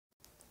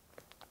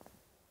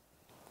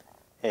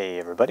Hey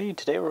everybody,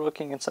 today we're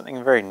looking at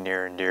something very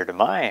near and dear to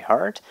my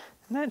heart,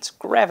 and that's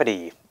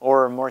gravity,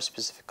 or more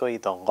specifically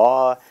the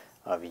law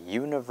of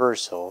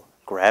universal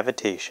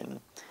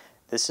gravitation.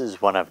 This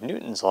is one of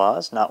Newton's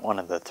laws, not one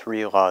of the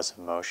three laws of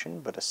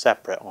motion, but a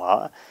separate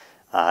law.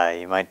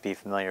 You might be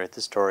familiar with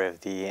the story of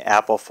the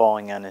apple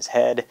falling on his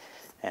head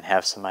and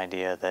have some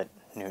idea that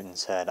Newton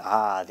said,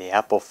 the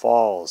apple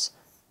falls,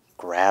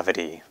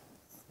 gravity.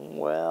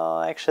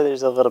 Well, actually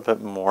there's a little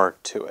bit more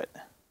to it.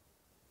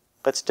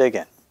 Let's dig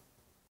in.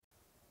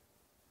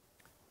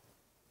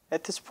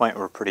 At this point,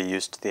 we're pretty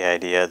used to the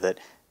idea that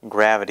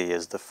gravity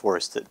is the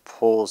force that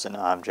pulls an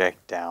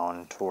object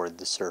down toward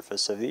the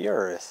surface of the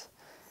Earth.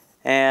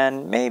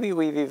 And maybe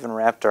we've even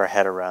wrapped our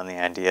head around the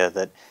idea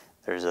that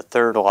there's a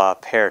third law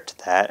paired to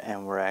that,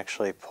 and we're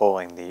actually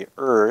pulling the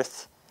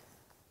Earth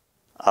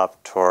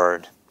up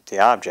toward the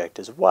object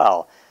as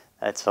well.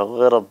 That's a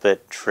little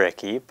bit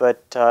tricky,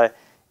 but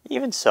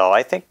even so,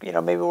 I think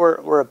maybe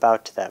we're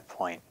about to that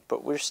point.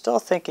 But we're still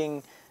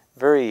thinking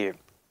very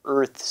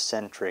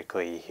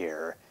Earth-centrically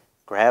here.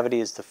 Gravity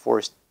is the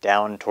force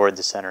down toward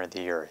the center of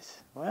the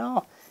Earth.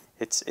 Well,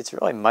 it's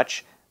really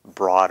much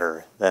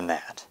broader than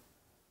that.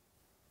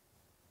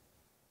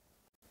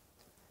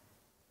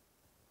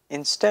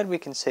 Instead, we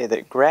can say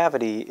that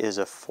gravity is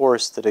a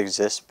force that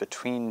exists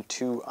between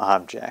two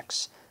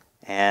objects,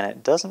 and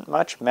it doesn't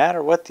much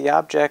matter what the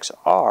objects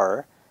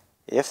are.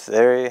 If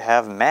they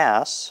have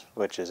mass,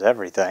 which is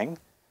everything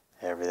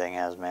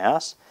has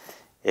mass.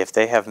 If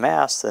they have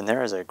mass, then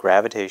there is a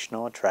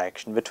gravitational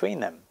attraction between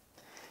them.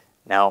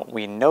 Now,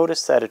 we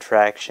notice that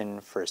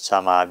attraction for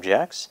some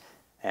objects,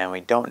 and we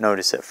don't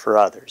notice it for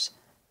others.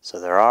 So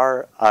there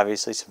are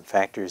obviously some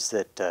factors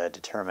that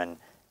determine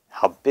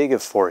how big a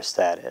force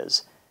that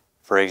is.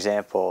 For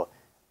example,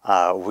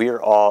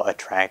 we're all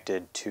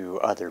attracted to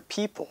other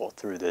people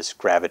through this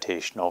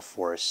gravitational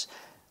force,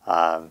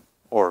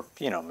 or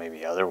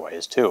maybe other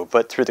ways too,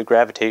 but through the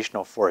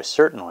gravitational force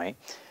certainly.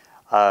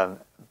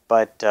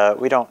 But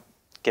we don't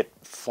get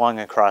flung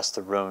across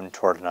the room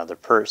toward another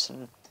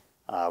person.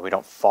 We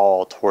don't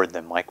fall toward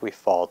them like we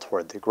fall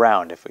toward the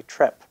ground if we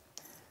trip.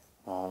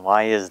 Well,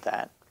 why is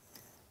that?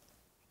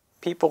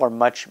 People are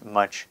much,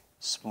 much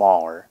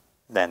smaller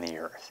than the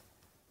Earth,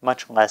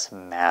 much less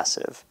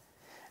massive.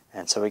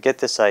 And so we get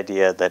this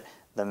idea that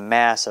the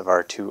mass of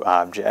our two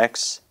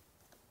objects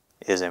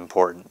is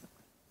important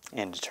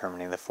in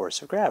determining the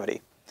force of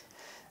gravity.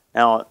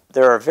 Now,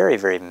 there are very,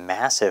 very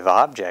massive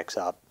objects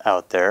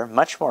out there,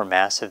 much more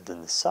massive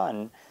than the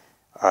sun,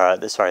 than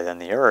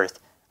the Earth,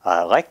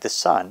 like the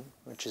sun,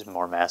 which is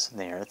more massive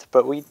than the Earth,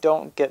 but we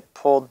don't get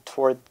pulled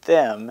toward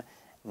them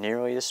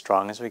nearly as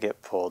strong as we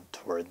get pulled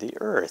toward the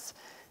Earth.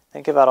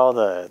 Think about all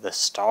the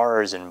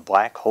stars and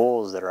black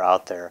holes that are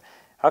out there.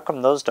 How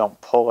come those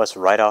don't pull us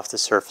right off the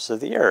surface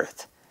of the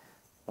Earth?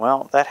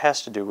 Well, that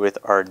has to do with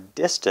our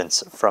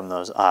distance from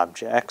those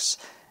objects,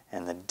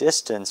 and the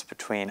distance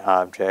between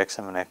objects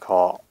I'm going to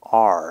call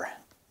r.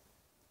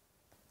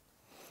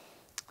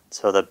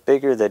 So the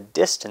bigger the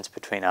distance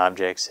between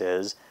objects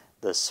is,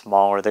 the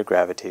smaller the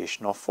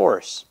gravitational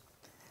force.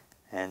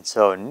 And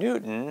so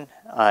Newton,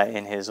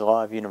 in his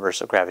Law of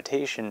Universal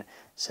Gravitation,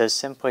 says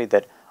simply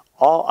that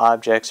all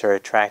objects are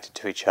attracted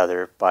to each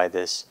other by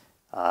this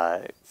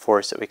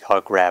force that we call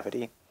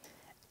gravity.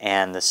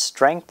 And the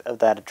strength of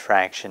that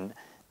attraction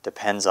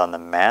depends on the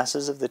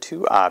masses of the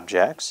two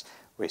objects.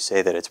 We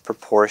say that it's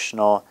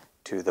proportional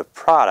to the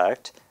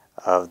product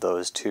of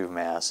those two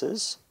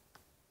masses,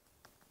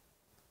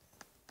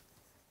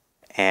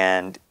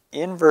 and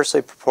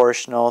inversely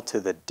proportional to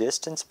the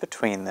distance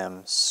between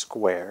them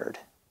squared.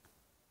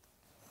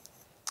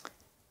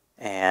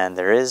 And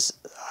there is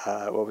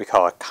what we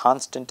call a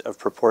constant of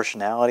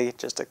proportionality,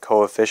 just a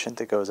coefficient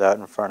that goes out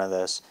in front of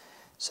this.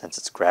 Since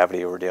it's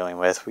gravity we're dealing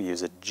with, we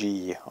use a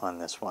g on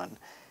this one.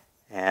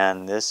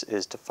 And this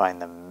is to find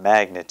the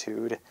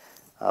magnitude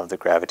of the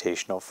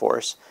gravitational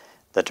force.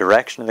 The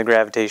direction of the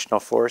gravitational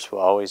force will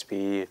always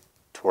be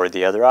toward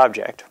the other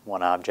object,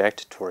 one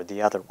object toward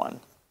the other one.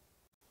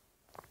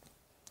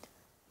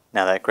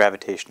 Now that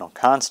gravitational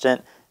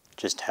constant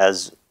just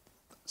has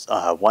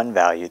one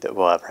value that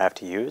we'll ever have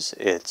to use.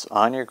 It's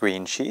on your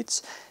green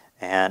sheets,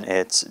 and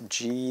it's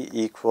g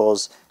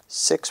equals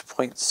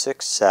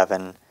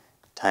 6.67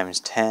 times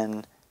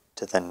 10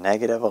 to the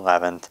negative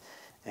 11th,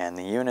 and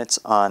the units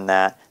on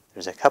that,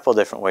 there's a couple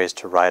different ways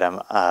to write them.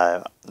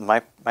 My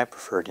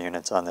preferred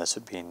units on this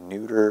would be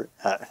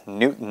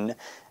Newton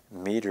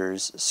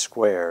meters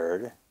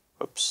squared.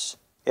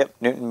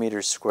 Newton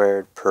meters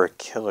squared per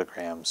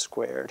kilogram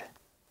squared.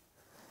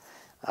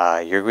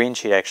 Your green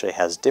sheet actually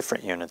has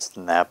different units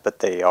than that, but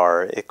they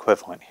are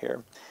equivalent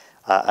here.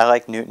 I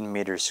like Newton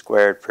meters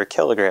squared per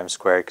kilogram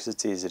squared because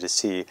it's easy to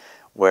see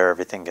where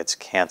everything gets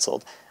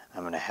canceled.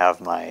 I'm going to have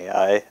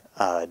my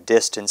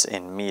distance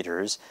in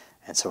meters,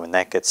 and so when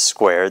that gets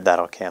squared,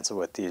 that'll cancel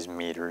with these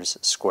meters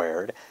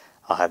squared.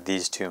 I'll have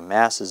these two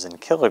masses in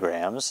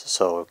kilograms,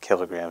 so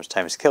kilograms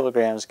times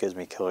kilograms gives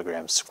me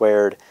kilograms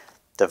squared,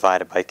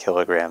 divided by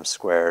kilograms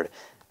squared,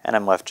 and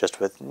I'm left just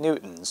with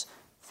newtons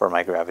for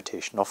my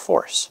gravitational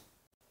force.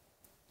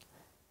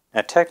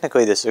 Now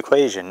technically this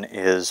equation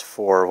is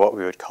for what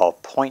we would call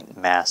point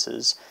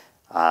masses,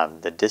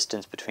 the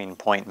distance between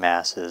point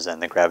masses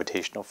and the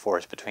gravitational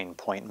force between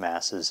point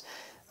masses.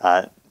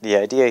 The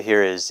idea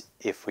here is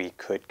if we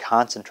could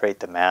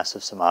concentrate the mass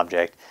of some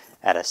object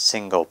at a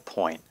single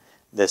point,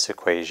 this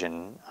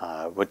equation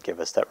would give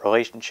us that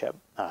relationship,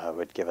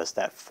 would give us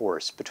that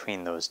force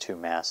between those two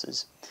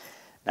masses.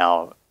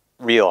 Now,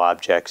 real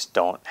objects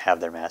don't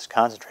have their mass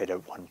concentrated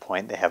at one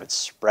point. They have it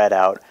spread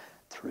out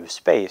through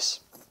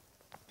space.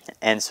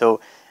 And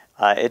so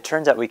it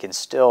turns out we can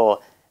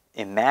still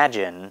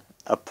imagine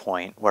a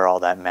point where all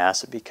that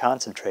mass would be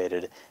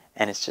concentrated,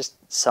 and it's just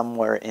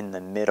somewhere in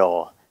the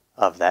middle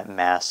of that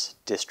mass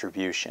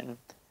distribution.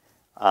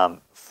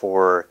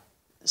 For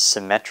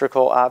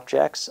symmetrical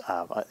objects,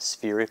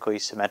 spherically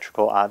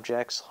symmetrical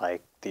objects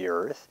like the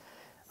Earth,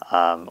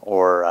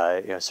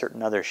 or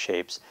certain other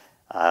shapes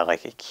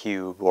like a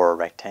cube or a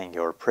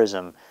rectangular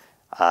prism,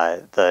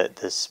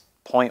 this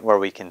point where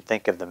we can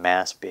think of the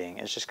mass being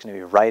is just going to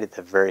be right at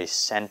the very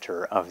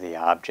center of the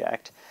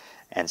object.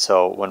 And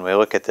so when we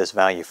look at this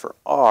value for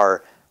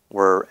r,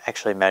 we're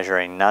actually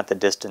measuring not the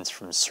distance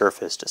from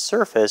surface to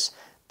surface,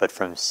 but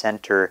from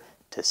center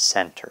to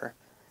center.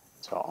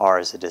 So r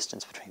is the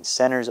distance between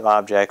centers of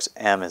objects,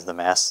 m is the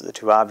mass of the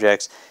two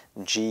objects,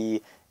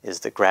 g is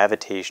the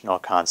gravitational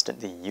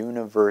constant, the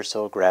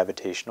universal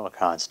gravitational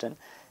constant.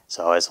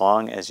 So as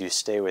long as you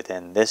stay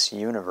within this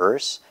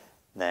universe,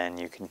 then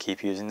you can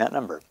keep using that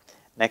number.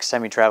 Next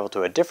time you travel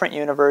to a different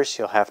universe,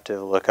 you'll have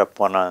to look up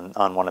one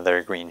on one of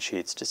their green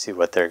sheets to see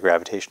what their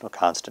gravitational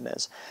constant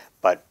is.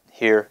 But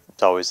here,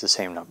 it's always the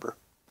same number.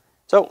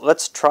 So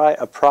let's try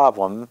a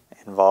problem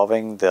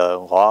involving the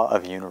law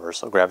of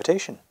universal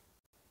gravitation.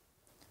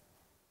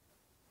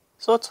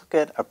 So let's look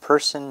at a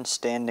person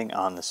standing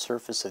on the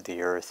surface of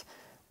the Earth.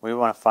 We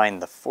want to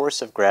find the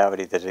force of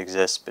gravity that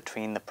exists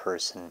between the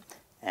person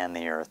and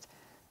the Earth.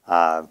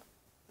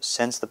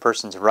 Since the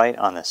person's right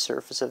on the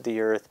surface of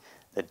the Earth,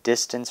 the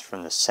distance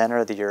from the center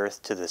of the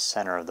Earth to the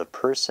center of the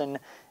person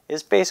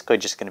is basically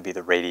just going to be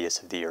the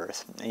radius of the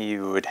Earth.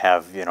 You would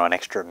have, an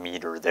extra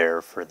meter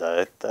there for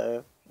the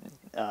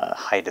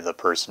height of the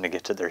person to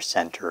get to their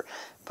center,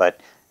 but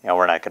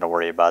we're not going to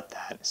worry about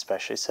that,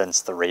 especially since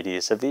the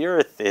radius of the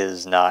Earth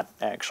is not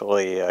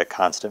actually a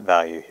constant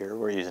value here.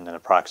 We're using an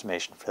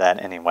approximation for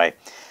that anyway.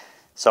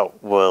 So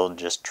we'll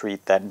just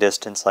treat that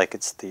distance like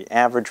it's the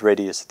average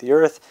radius of the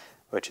Earth,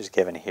 which is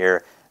given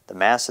here. The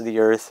mass of the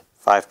Earth,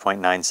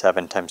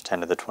 5.97 times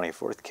 10 to the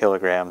 24th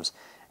kilograms,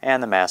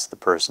 and the mass of the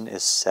person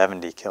is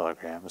 70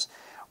 kilograms.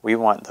 We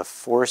want the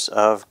force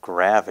of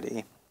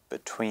gravity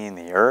between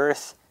the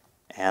Earth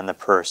and the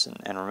person.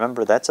 And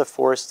remember, that's a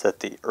force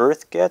that the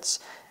Earth gets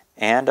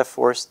and a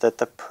force that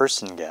the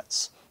person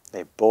gets.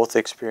 They both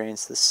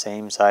experience the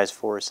same size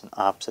force in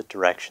opposite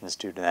directions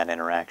due to that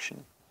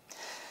interaction.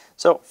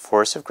 So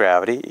force of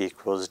gravity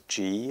equals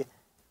G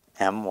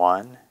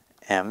m1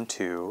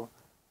 m2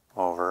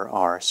 over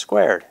r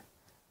squared.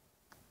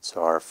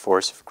 So our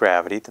force of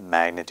gravity, the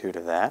magnitude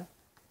of that,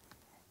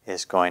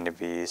 is going to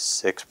be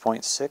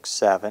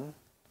 6.67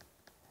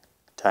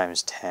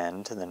 times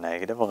 10 to the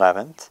negative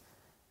 11th,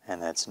 and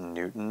that's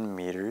Newton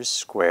meters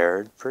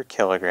squared per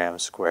kilogram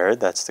squared.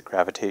 That's the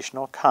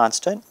gravitational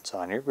constant. It's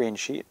on your green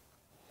sheet.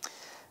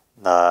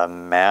 The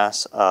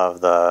mass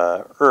of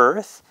the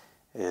Earth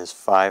is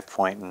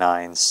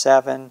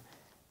 5.97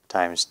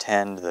 times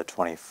 10 to the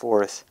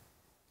 24th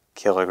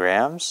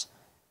kilograms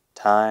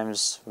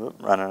times,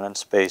 running on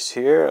space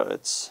here,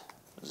 let's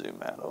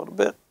zoom out a little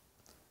bit.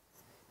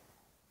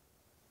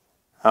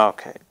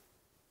 Okay,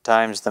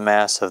 times the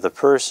mass of the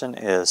person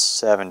is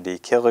 70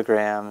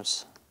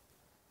 kilograms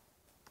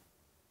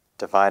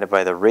divided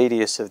by the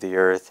radius of the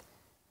Earth,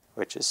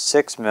 which is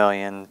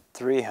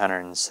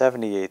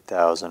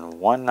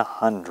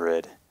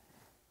 6,378,100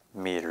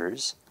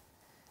 meters,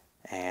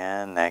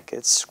 and that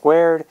gets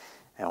squared.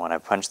 And when I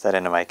punch that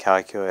into my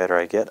calculator,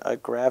 I get a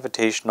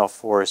gravitational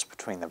force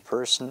between the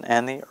person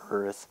and the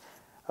Earth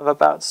of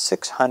about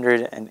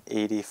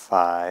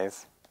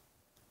 685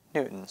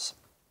 newtons.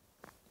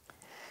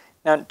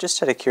 Now,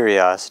 just out of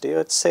curiosity,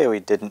 let's say we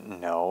didn't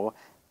know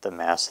the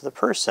mass of the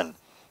person.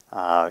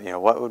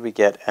 What would we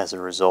get as a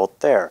result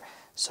there?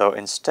 So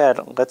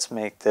instead, let's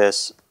make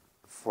this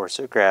force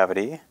of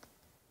gravity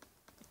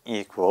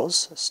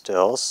equals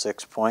still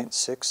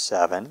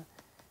 6.67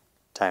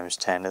 times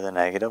 10 to the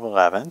negative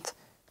 11th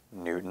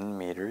Newton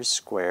meters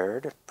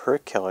squared per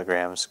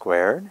kilogram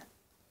squared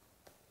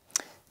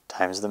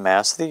times the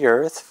mass of the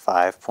Earth,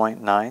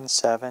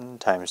 5.97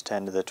 times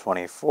 10 to the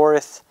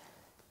 24th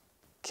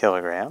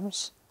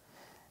kilograms.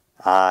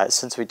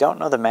 Since we don't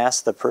know the mass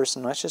of the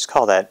person, let's just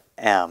call that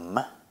m,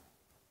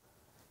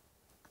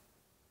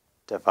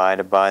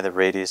 divided by the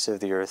radius of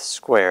the Earth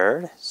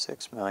squared,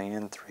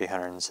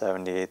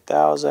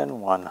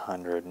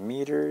 6,378,100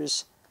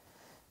 meters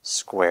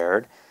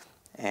squared.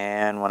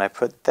 And when I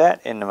put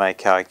that into my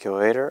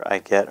calculator, I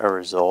get a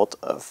result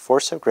of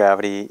force of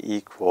gravity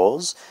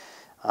equals,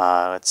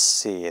 let's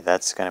see,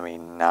 that's going to be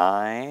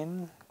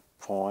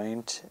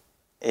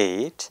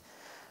 9.8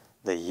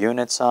 The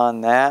units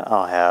on that,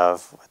 I'll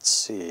have, let's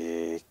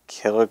see,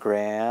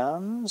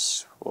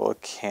 kilograms will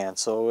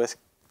cancel with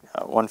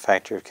 1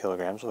 factor of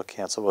kilograms will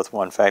cancel with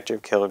 1 factor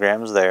of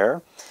kilograms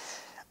there.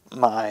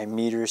 My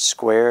meters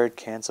squared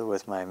cancel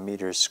with my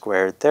meters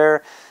squared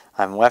there.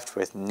 I'm left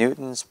with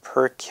newtons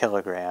per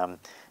kilogram,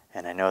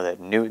 and I know that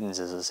newtons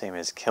is the same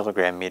as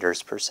kilogram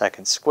meters per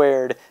second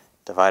squared.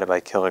 Divided by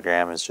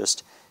kilogram is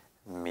just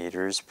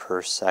meters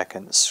per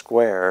second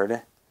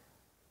squared,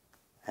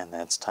 and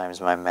that's times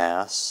my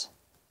mass,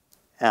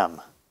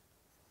 m.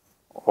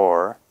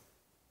 Or,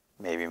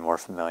 maybe more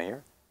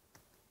familiar,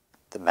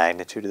 the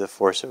magnitude of the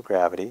force of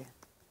gravity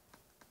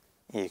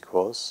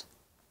equals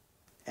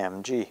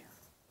mg.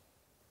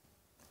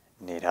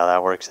 Neat how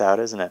that works out,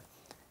 isn't it?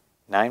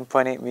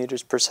 9.8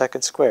 meters per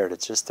second squared.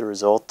 It's just the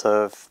result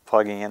of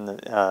plugging in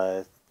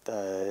the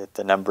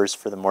numbers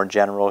for the more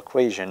general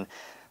equation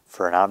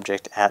for an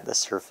object at the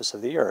surface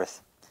of the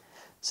Earth.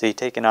 So you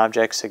take an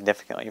object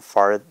significantly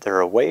farther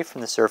away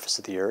from the surface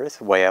of the Earth,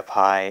 way up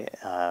high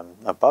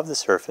above the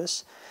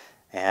surface,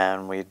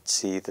 and we'd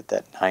see that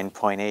that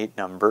 9.8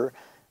 number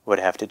would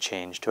have to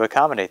change to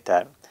accommodate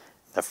that.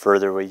 The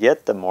further we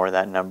get, the more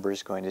that number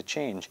is going to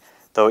change.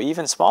 Though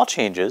even small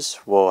changes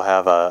will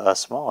have a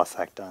small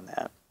effect on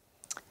that.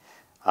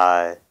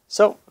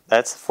 So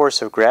that's the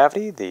force of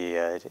gravity,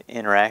 the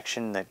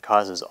interaction that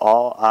causes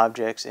all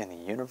objects in the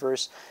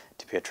universe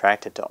to be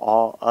attracted to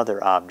all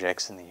other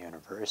objects in the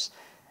universe.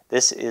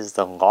 This is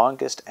the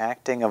longest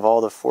acting of all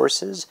the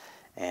forces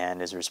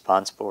and is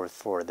responsible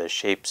for the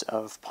shapes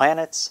of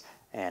planets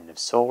and of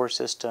solar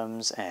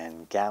systems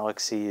and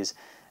galaxies,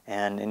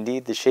 and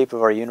indeed the shape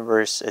of our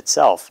universe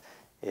itself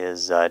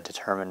is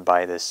determined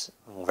by this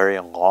very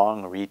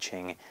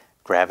long-reaching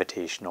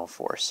gravitational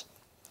force.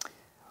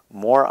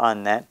 More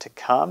on that to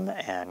come,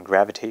 and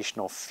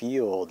gravitational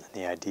field,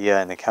 the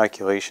idea and the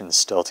calculations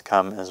still to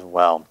come as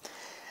well.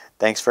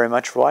 Thanks very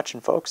much for watching,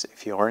 folks.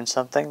 If you learned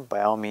something,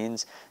 by all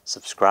means,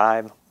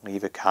 subscribe,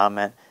 leave a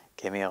comment,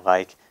 give me a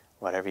like,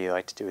 whatever you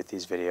like to do with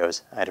these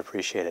videos. I'd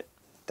appreciate it.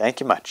 Thank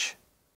you much.